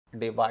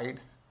divide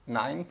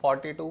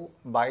 942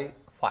 by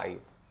 5.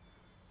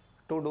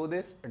 To do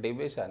this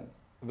division,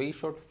 we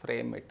should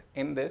frame it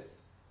in this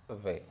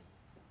way.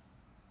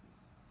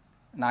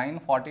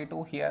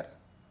 942 here,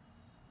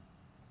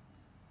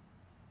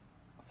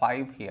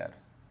 5 here.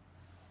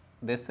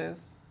 This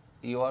is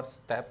your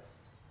step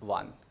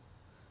 1.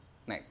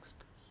 Next,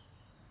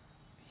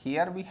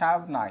 here we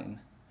have 9,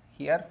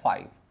 here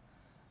 5.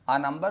 A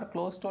number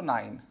close to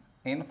 9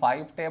 in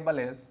 5 table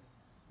is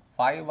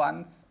 5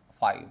 ones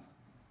 5.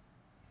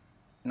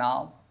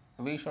 Now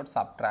we should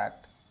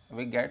subtract,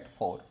 we get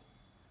 4.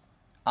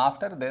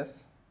 After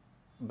this,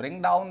 bring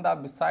down the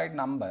beside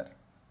number,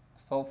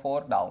 so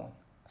 4 down,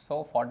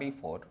 so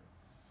 44.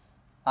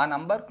 A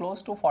number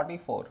close to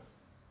 44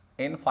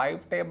 in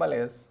 5 table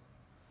is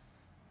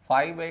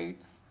 5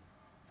 eights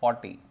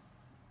 40.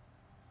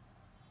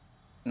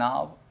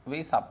 Now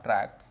we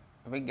subtract,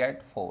 we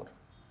get 4.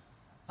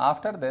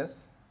 After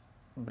this,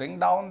 bring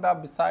down the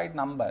beside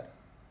number,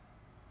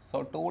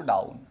 so 2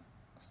 down,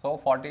 so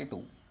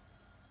 42.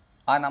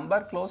 A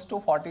number close to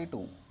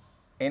 42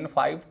 in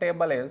 5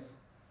 table is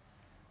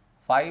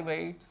 5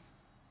 eights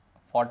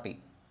 40.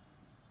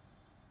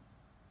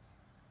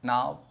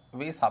 Now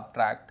we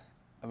subtract,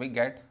 we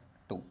get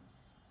 2.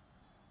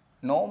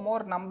 No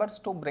more numbers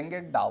to bring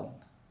it down,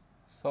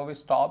 so we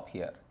stop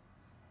here.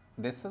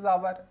 This is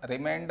our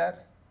remainder,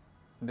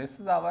 this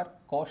is our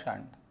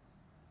quotient.